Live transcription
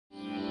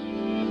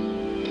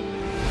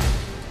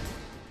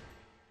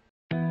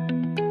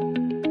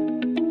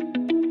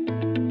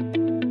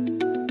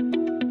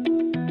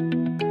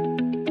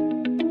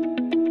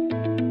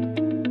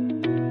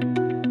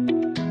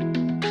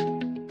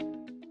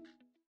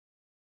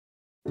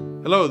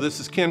Hello, this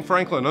is Kenn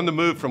Franklin on the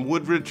move from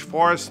Woodridge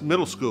Forest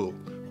Middle School,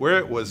 where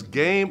it was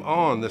game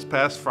on this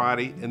past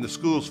Friday in the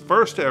school's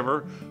first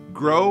ever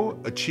Grow,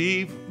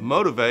 Achieve,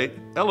 Motivate,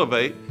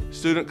 Elevate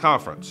student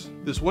conference.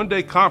 This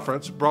one-day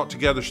conference brought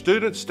together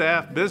students,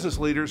 staff, business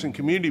leaders, and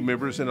community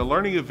members in a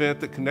learning event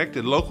that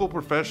connected local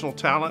professional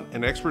talent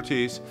and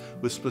expertise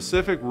with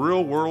specific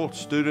real-world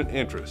student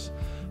interests.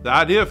 The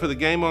idea for the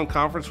Game On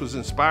conference was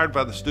inspired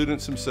by the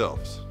students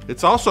themselves.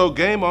 It's also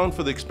Game On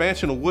for the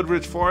expansion of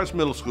Woodridge Forest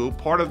Middle School,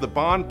 part of the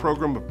bond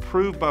program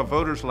approved by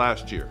voters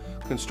last year.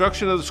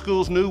 Construction of the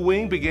school's new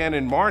wing began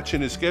in March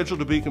and is scheduled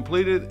to be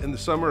completed in the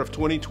summer of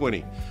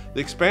 2020. The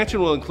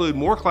expansion will include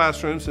more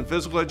classrooms and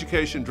physical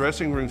education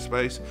dressing room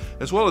space,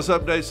 as well as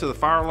updates to the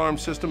fire alarm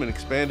system and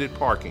expanded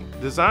parking.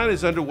 Design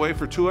is underway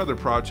for two other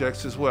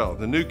projects as well,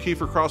 the new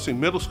Kiefer Crossing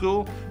Middle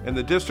School and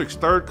the district's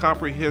third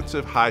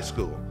comprehensive high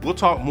school. We'll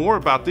talk more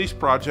about these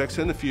projects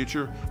in the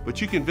future,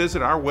 but you can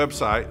visit our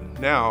website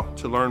now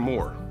to learn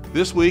more.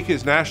 This week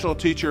is National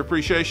Teacher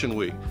Appreciation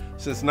Week.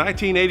 Since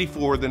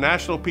 1984, the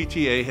National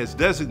PTA has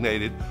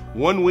designated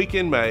 1 week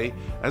in May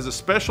as a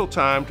special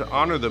time to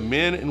honor the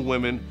men and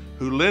women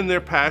who lend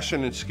their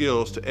passion and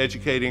skills to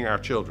educating our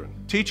children.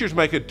 Teachers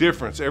make a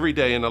difference every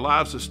day in the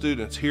lives of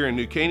students here in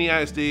New Caney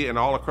ISD and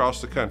all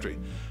across the country.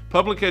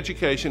 Public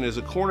education is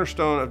a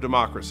cornerstone of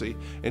democracy,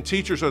 and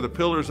teachers are the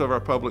pillars of our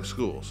public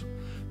schools.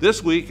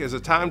 This week is a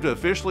time to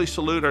officially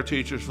salute our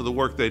teachers for the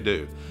work they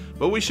do,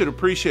 but we should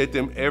appreciate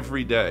them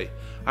every day.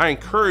 I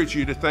encourage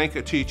you to thank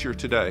a teacher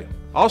today.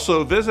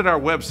 Also, visit our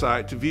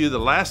website to view the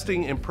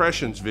Lasting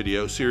Impressions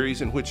video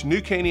series in which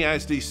New Caney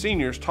ISD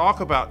seniors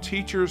talk about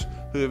teachers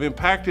who have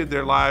impacted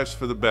their lives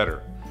for the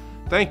better.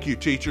 Thank you,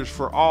 teachers,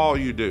 for all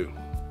you do.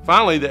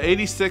 Finally, the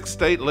 86th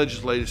state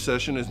legislative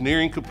session is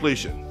nearing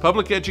completion.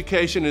 Public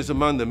education is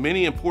among the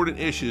many important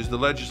issues the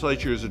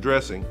legislature is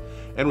addressing,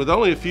 and with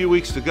only a few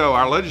weeks to go,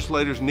 our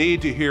legislators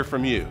need to hear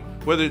from you.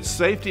 Whether it's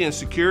safety and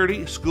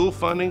security, school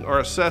funding, or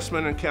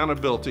assessment and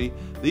accountability,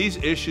 these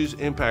issues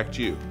impact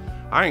you.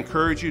 I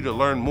encourage you to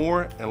learn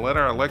more and let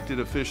our elected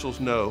officials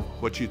know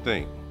what you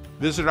think.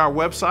 Visit our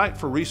website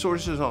for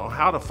resources on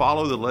how to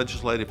follow the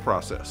legislative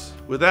process.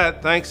 With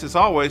that, thanks as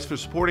always for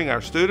supporting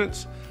our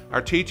students,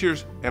 our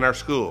teachers, and our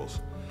schools.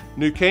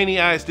 New Caney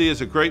ISD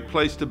is a great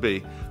place to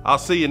be. I'll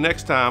see you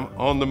next time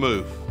on The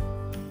Move.